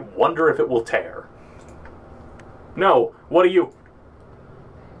that I wonder if it will tear. No, what are you?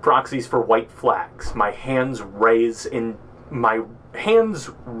 Proxies for white flags. My hands raise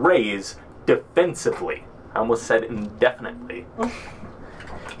defensively. I almost said indefinitely.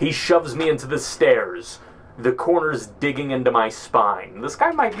 He shoves me into the stairs, the corners digging into my spine. This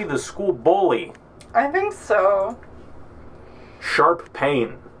guy might be the school bully. I think so. Sharp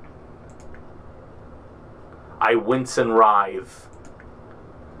pain. I wince and writhe.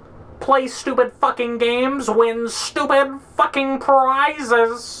 Play stupid fucking games, win stupid fucking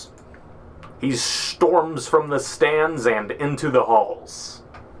prizes. He storms from the stands and into the halls.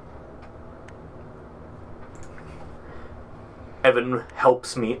 Evan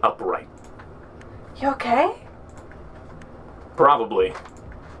helps me upright. You okay? Probably.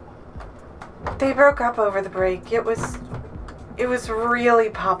 They broke up over the break. It was really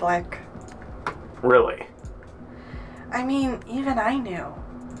public. Really? I mean, even I knew.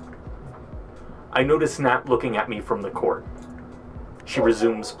 I notice Nat looking at me from the court. She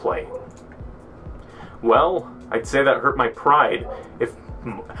resumes playing. Well, I'd say that hurt my pride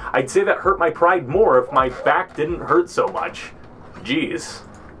more if my back didn't hurt so much. Jeez.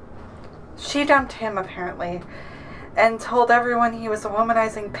 She dumped him, apparently, and told everyone he was a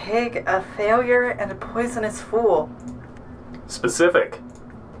womanizing pig, a failure, and a poisonous fool. Specific.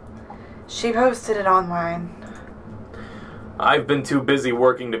 She posted it online. I've been too busy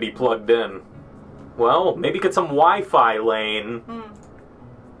working to be plugged in. Well, maybe get some Wi-Fi, Lane.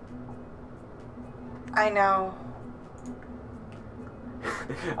 I know.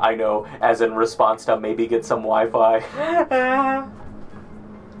 I know, as in response to maybe get some Wi-Fi.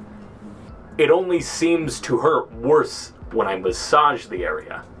 It only seems to hurt worse when I massage the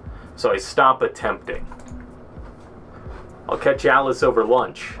area, so I stop attempting. I'll catch Alice over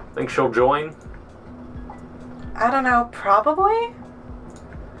lunch. Think she'll join? I don't know, probably?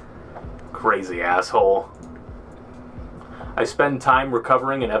 Crazy asshole. I spend time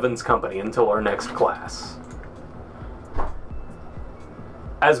recovering in Evan's company until our next class.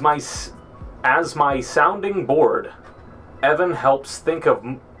 As my sounding board, Evan helps think out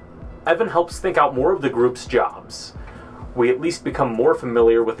more of the group's jobs. We at least become more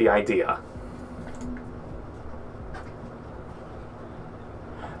familiar with the idea.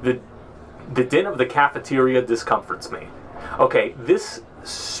 The din of the cafeteria discomforts me. Okay, this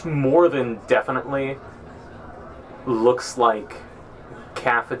more than definitely looks like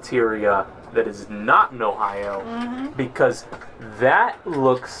cafeteria that is not in Ohio, because that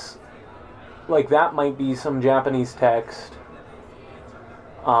looks like that might be some Japanese text.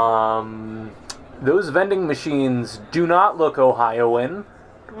 Those vending machines do not look Ohioan.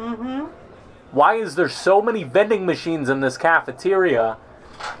 Why is there so many vending machines in this cafeteria?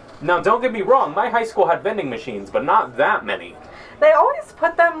 Now, don't get me wrong, my high school had vending machines, but not that many. They always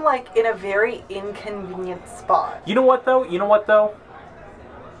put them, like, in a very inconvenient spot. You know what, though?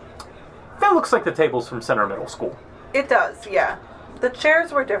 That looks like the tables from Center Middle School. It does, yeah. The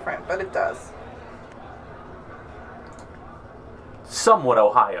chairs were different, but it does. Somewhat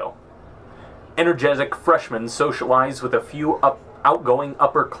Ohio. Energetic freshmen socialize with a few outgoing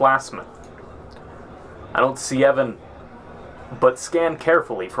upperclassmen. I don't see Evan, but scan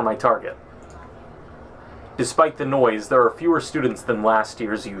carefully for my target. Despite the noise, there are fewer students than last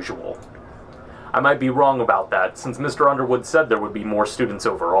year's usual. I might be wrong about that, since Mr. Underwood said there would be more students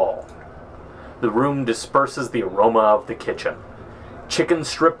overall. The room disperses the aroma of the kitchen. Chicken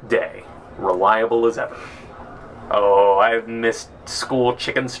strip day, reliable as ever. Oh, I've missed school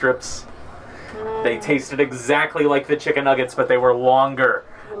chicken strips. They tasted exactly like the chicken nuggets, but they were longer.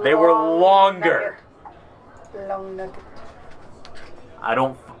 They were longer. Long nugget. I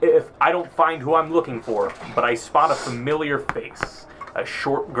don't find who I'm looking for, but I spot a familiar face. A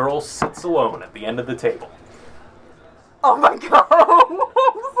short girl sits alone at the end of the table. Oh my god!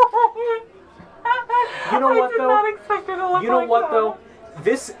 You know what, though? I did not expect it to look You know like what, that. though?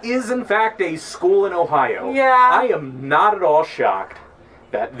 This is, in fact, a school in Ohio. Yeah. I am not at all shocked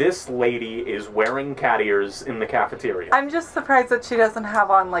that this lady is wearing cat ears in the cafeteria. I'm just surprised that she doesn't have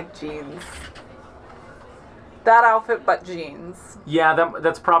on, like, jeans. That outfit, but jeans. Yeah,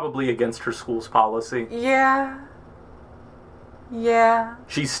 that's probably against her school's policy. Yeah. Yeah.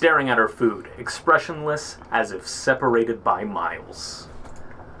 She's staring at her food, expressionless, as if separated by miles.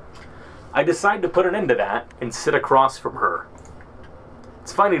 I decide to put an end to that and sit across from her.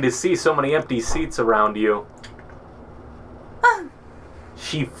 It's funny to see so many empty seats around you.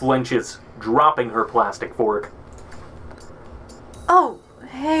 She flinches, dropping her plastic fork. Oh,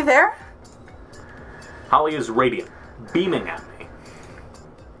 hey there. Holly is radiant, beaming at me.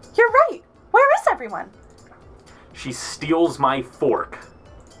 You're right. Where is everyone? She steals my fork.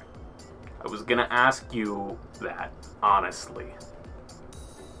 I was gonna ask you that, honestly.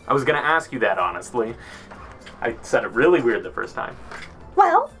 I said it really weird the first time.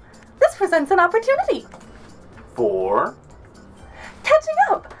 Well, this presents an opportunity. For? Catching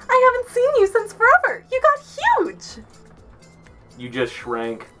up. I haven't seen you since forever. You got huge. You just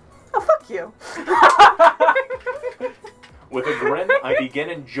shrank. Oh, fuck you. With a grin, I begin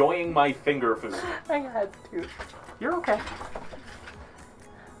enjoying my finger food. I had to. You're okay.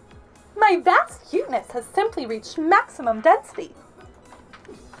 My vast cuteness has simply reached maximum density.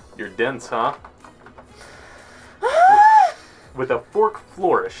 You're dense, huh? With a fork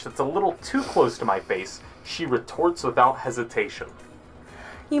flourish that's a little too close to my face, she retorts without hesitation.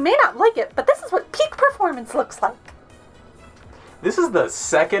 You may not like it, but this is what peak performance looks like. This is the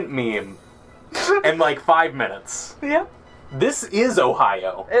second meme in like 5 minutes. Yeah. This is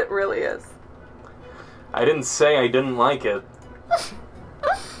Ohio. It really is. I didn't say I didn't like it.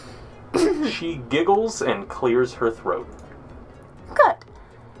 She giggles and clears her throat. Good.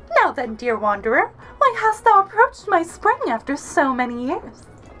 Now then, dear wanderer, why hast thou approached my spring after so many years?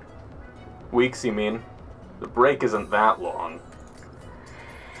 Weeks, you mean? The break isn't that long.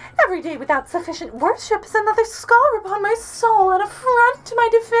 Every day without sufficient worship is another scar upon my soul, an affront to my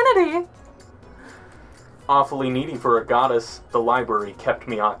divinity. Awfully needy for a goddess, the library kept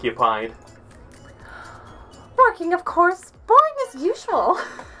me occupied. Working, of course, boring as usual.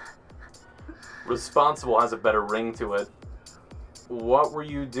 Responsible has a better ring to it. What were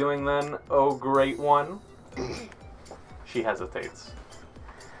you doing then, oh great one? She hesitates.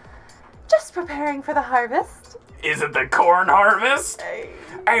 just preparing for the harvest. Is it the corn harvest? Hey.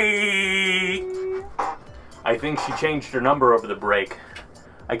 Hey! I think she changed her number over the break.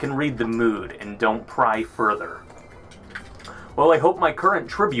 I can read the mood and don't pry further. Well, I hope my current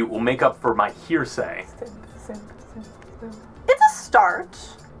tribute will make up for my hearsay. It's a start.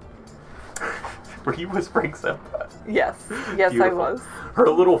 Were you whispering Simp? Yes. Yes, Beautiful. I was. Her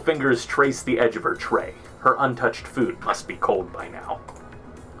little fingers trace the edge of her tray. Her untouched food must be cold by now.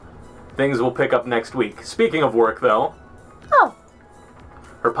 Things will pick up next week. Speaking of work, though, Oh.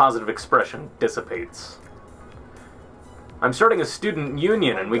 her positive expression dissipates. I'm starting a student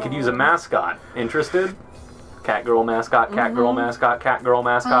union and we could use a mascot. Interested? Cat girl mascot, cat girl mascot, cat girl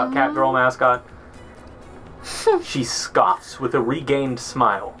mascot, cat girl mascot. She scoffs with a regained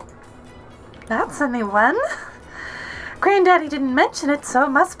smile. That's a new one. Granddaddy didn't mention it, so it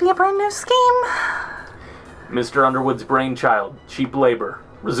must be a brand new scheme. Mr. Underwood's brainchild. Cheap labor.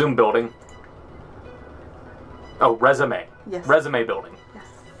 Resume building. Oh, resume. Yes. Resume building. Yes.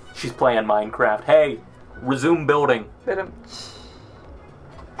 She's playing Minecraft. Hey, resume building.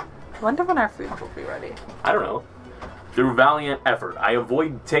 Wonder when our food will be ready. I don't know. Through valiant effort, I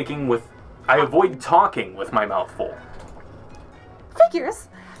avoid talking with my mouth full. Figures.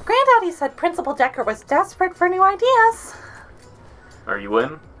 Granddaddy said Principal Decker was desperate for new ideas. Are you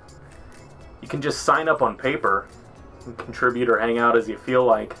in? You can just sign up on paper and contribute or hang out as you feel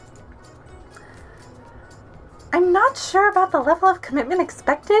like. I'm not sure about the level of commitment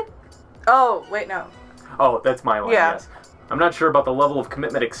expected. Oh, wait, no. Oh, that's my line, Yeah. yes. I'm not sure about the level of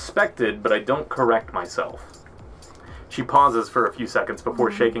commitment expected, but I don't correct myself. She pauses for a few seconds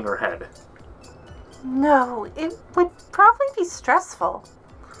before shaking her head. No, it would probably be stressful.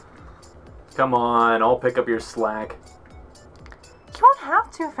 Come on, I'll pick up your slack. You won't have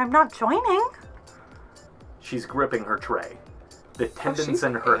to if I'm not joining. She's gripping her tray, the tendons she's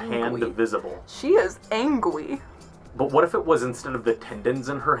in her angry. hand visible. She is angry. But what if it was, instead of the tendons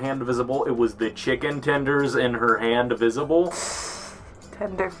in her hand visible, it was the chicken tenders in her hand visible?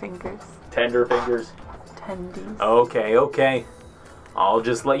 Tender fingers. Tender fingers. Tendies. Okay, okay. I'll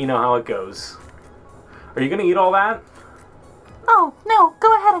just let you know how it goes. Are you gonna eat all that? Oh, no,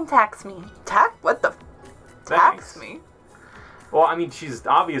 go ahead and tax me. What the? Thanks. Tax me? Well, I mean, she's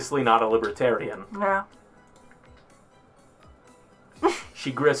obviously not a libertarian. Yeah.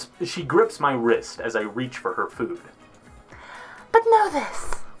 She grips my wrist as I reach for her food. But know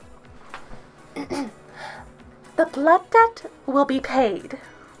this. The blood debt will be paid.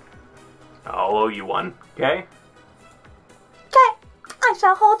 I'll owe you one, okay? Okay, I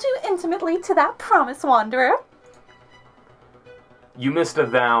shall hold you intimately to that promise, Wanderer. You missed a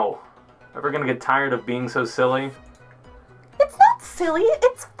vow. Ever gonna get tired of being so silly? It's not silly,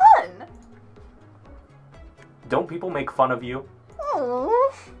 it's fun. Don't people make fun of you? Mm.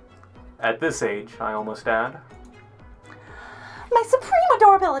 At this age, I almost add. My supreme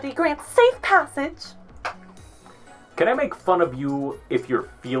adorability grants safe passage. Can I make fun of you if you're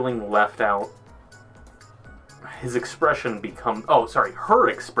feeling left out? Her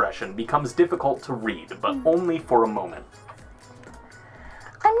expression becomes difficult to read, but only for a moment.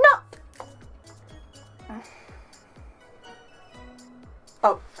 I'm not...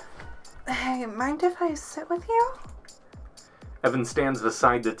 Oh. Hey, mind if I sit with you? Evan stands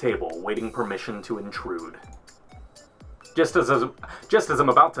beside the table, waiting permission to intrude. Just as I'm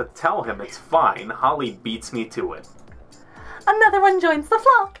about to tell him it's fine, Holly beats me to it. Another one joins the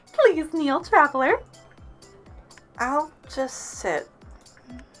flock. Please kneel, traveler. I'll just sit.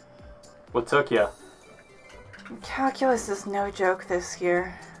 What took you? Calculus is no joke this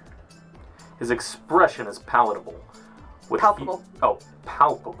year. His expression is palatable. Palpable.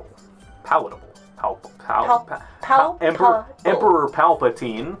 Palpable. Palatable. Palpable. Emperor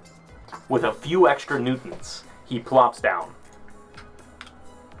Palpatine, with a few extra newtons. He plops down.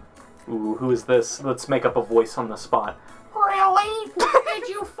 Ooh, who is this? Let's make up a voice on the spot. Really? Did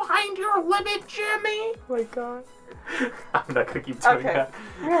you find your limit, Jimmy? Oh my god. I'm not gonna keep doing that.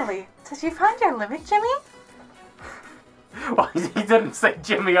 Really? Did you find your limit, Jimmy? Well, he didn't say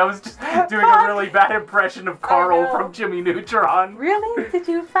Jimmy. I was just doing a really bad impression of Carl from Jimmy Neutron. Really? Did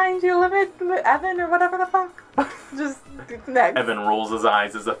you find your limit, Evan, or whatever the fuck? Just next. Evan rolls his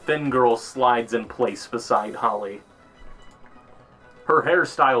eyes as a thin girl slides in place beside Holly. Her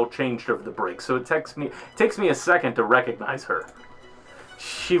hairstyle changed over the break, so it takes me a second to recognize her.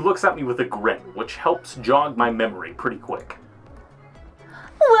 She looks at me with a grin, which helps jog my memory pretty quick.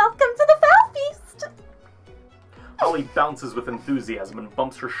 Welcome to the Foul Feast! Holly bounces with enthusiasm and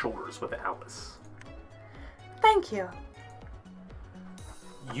bumps her shoulders with Alice. Thank you.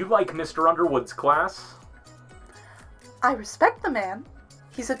 You like Mr. Underwood's class? I respect the man.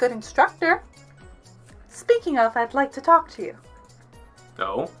 He's a good instructor. Speaking of, I'd like to talk to you.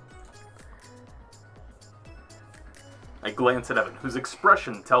 Oh? I glance at Evan, whose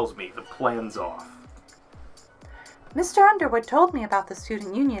expression tells me the plan's off. Mr. Underwood told me about the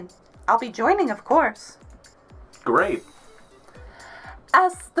student union. I'll be joining, of course. Great.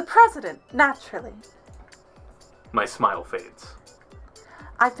 As the president, naturally. My smile fades.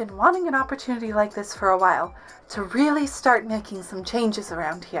 I've been wanting an opportunity like this for a while, to really start making some changes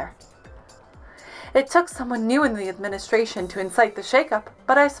around here. It took someone new in the administration to incite the shakeup,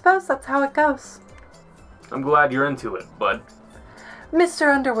 but I suppose that's how it goes. I'm glad you're into it, bud.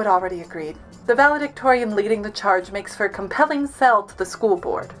 Mr. Underwood already agreed. The valedictorian leading the charge makes for a compelling sell to the school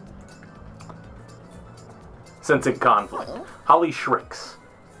board. Sensing conflict, Holly shrinks.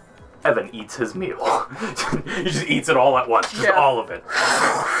 Evan eats his meal. He just eats it all at once, just all of it.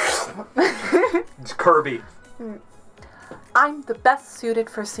 It's Kirby. I'm the best suited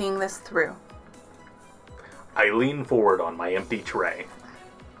for seeing this through. I lean forward on my empty tray.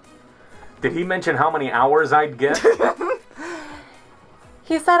 Did he mention how many hours I'd get?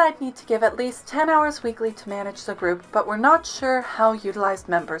 He said I'd need to give at least 10 hours weekly to manage the group, but we're not sure how utilized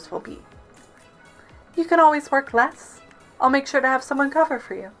members will be. You can always work less. I'll make sure to have someone cover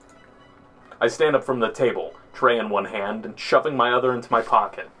for you. I stand up from the table, tray in one hand, and shoving my other into my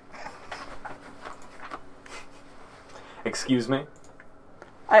pocket. Excuse me?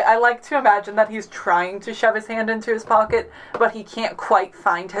 I like to imagine that he's trying to shove his hand into his pocket, but he can't quite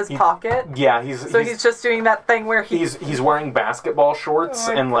find his pocket. Yeah, he's just doing that thing where he's wearing basketball shorts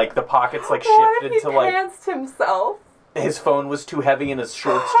and like the pockets like what shifted if he to like pantsed himself? His phone was too heavy and his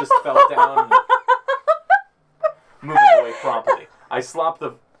shorts just fell down. Moving away promptly. I slap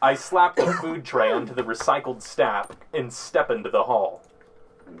the food tray onto the recycled stack and step into the hall.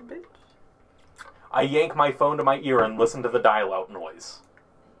 Bitch. I yank my phone to my ear and listen to the dial-out noise.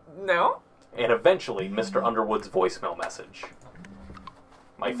 No? And eventually, Mr. Underwood's voicemail message.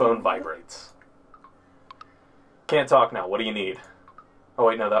 My phone vibrates. Can't talk now, what do you need? Oh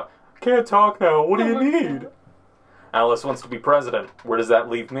wait, no, that... Can't talk now, what do you need? Alice wants to be president. Where does that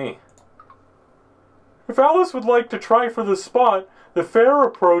leave me? If Alice would like to try for the spot, the fair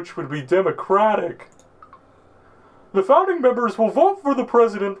approach would be democratic. The founding members will vote for the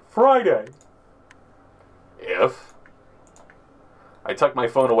president Friday. If? I tucked my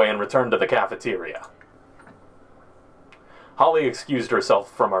phone away and returned to the cafeteria. Holly excused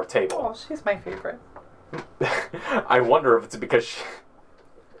herself from our table. Oh, she's my favorite. I wonder if it's because she...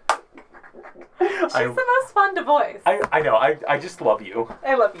 She's the most fun to voice. I know, I just love you.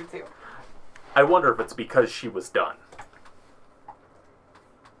 I love you too. I wonder if it's because she was done.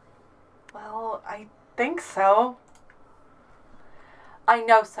 Well, I think so. I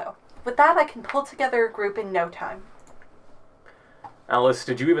know so. With that, I can pull together a group in no time. Alice,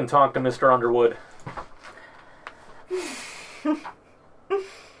 did you even talk to Mr. Underwood?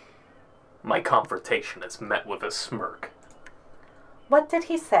 My confrontation is met with a smirk. What did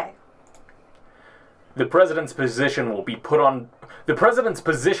he say? The president's position will be put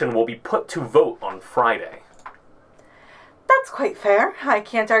to vote on Friday. That's quite fair. I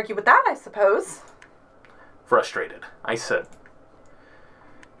can't argue with that, I suppose. Frustrated, I said.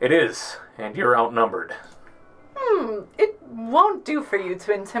 It is, and you're outnumbered. It won't do for you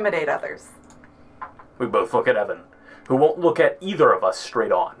to intimidate others. We both look at Evan, who won't look at either of us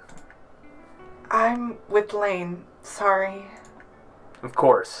straight on. I'm with Lane. Sorry. Of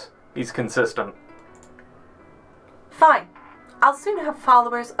course, he's consistent. Fine. I'll soon have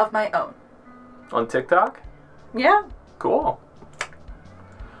followers of my own. On TikTok? Yeah. Cool.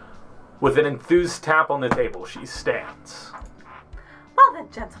 With an enthused tap on the table, she stands. Well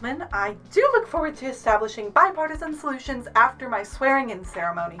then, gentlemen, I do look forward to establishing bipartisan solutions after my swearing-in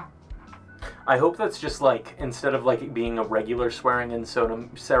ceremony. I hope that's just like, instead of like being a regular swearing-in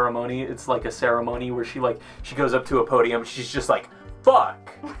ceremony, it's like a ceremony where she goes up to a podium, she's just like,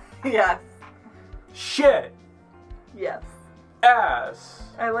 fuck! Yes. Shit! Yes. Ass!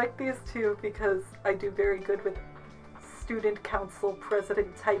 I like these two because I do very good with student council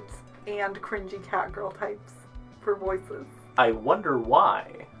president types and cringy catgirl types for voices. I wonder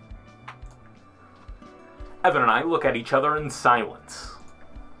why. Evan and I look at each other in silence.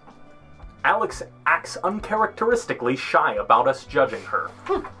 Alex acts uncharacteristically shy about us judging her.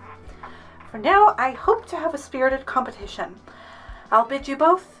 For now, I hope to have a spirited competition. I'll bid you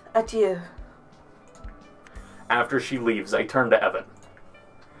both adieu. After she leaves, I turn to Evan.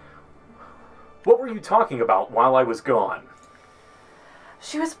 What were you talking about while I was gone?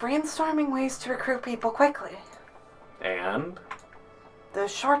 She was brainstorming ways to recruit people quickly. And? The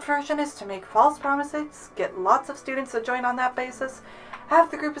short version is to make false promises, get lots of students to join on that basis, Have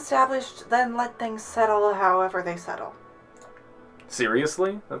the group established, then let things settle however they settle.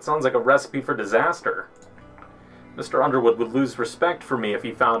 Seriously? That sounds like a recipe for disaster. Mr. Underwood would lose respect for me if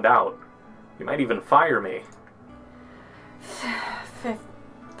he found out. He might even fire me.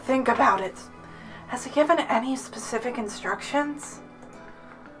 Think about it. Has he given any specific instructions?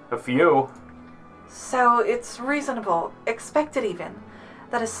 A few. So it's reasonable, expected even,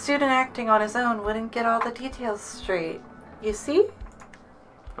 that a student acting on his own wouldn't get all the details straight. You see?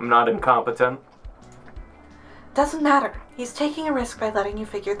 I'm not incompetent. Doesn't matter. He's taking a risk by letting you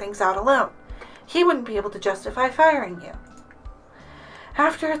figure things out alone. He wouldn't be able to justify firing you.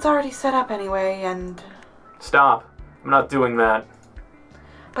 After it's already set up anyway, and... Stop. I'm not doing that.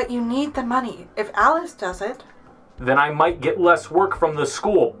 But you need the money. If Alice does it... Then I might get less work from the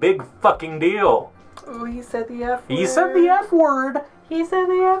school. Big fucking deal. Oh, he said the F word. He said the F word. He said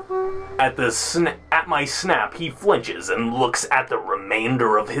the F word. At my snap, he flinches and looks at the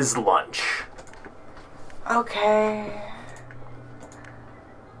remainder of his lunch. Okay.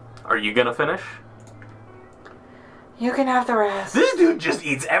 Are you gonna finish? You can have the rest. This dude just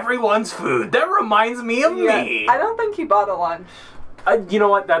eats everyone's food. That reminds me of me. I don't think he bought a lunch. You know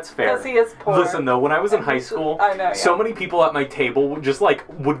what? That's fair. Because he is poor. Listen, though, when I was in high school, I know, yeah. so many people at my table would just, like,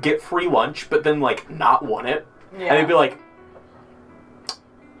 would get free lunch, but then, like, not want it. Yeah. And they'd be like,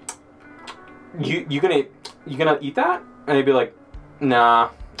 you gonna eat that? And they'd be like, nah,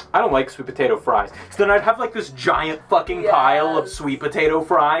 I don't like sweet potato fries. So then I'd have, like, this giant fucking pile of sweet potato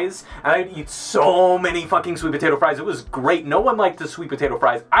fries, and I'd eat so many fucking sweet potato fries. It was great. No one liked the sweet potato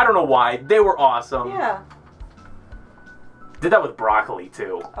fries. I don't know why. They were awesome. Yeah. Did that with broccoli,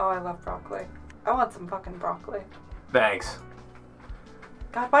 too. Oh, I love broccoli. I want some fucking broccoli. Thanks.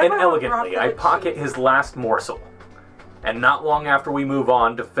 God, why And do I want elegantly, broccoli I with pocket cheese? his last morsel. And not long after we move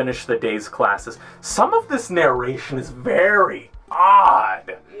on to finish the day's classes, some of this narration is very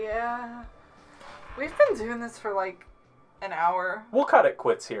odd. Yeah. We've been doing this for like an hour. We'll cut it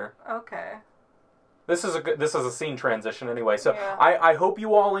quits here. Okay. This is a scene transition anyway, so Yeah. I hope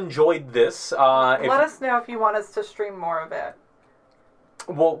you all enjoyed this. Let us know if you want us to stream more of it.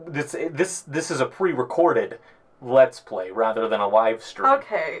 Well, this is a pre-recorded Let's Play rather than a live stream.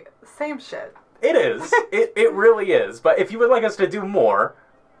 Okay, same shit. It is. it really is. But if you would like us to do more,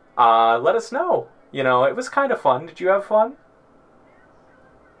 let us know. You know, it was kind of fun. Did you have fun?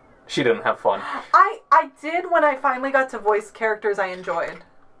 She didn't have fun. I did when I finally got to voice characters I enjoyed.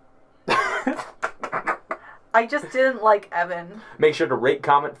 I just didn't like Evan. Make sure to rate,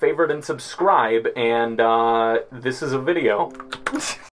 comment, favorite, and subscribe. And this is a video.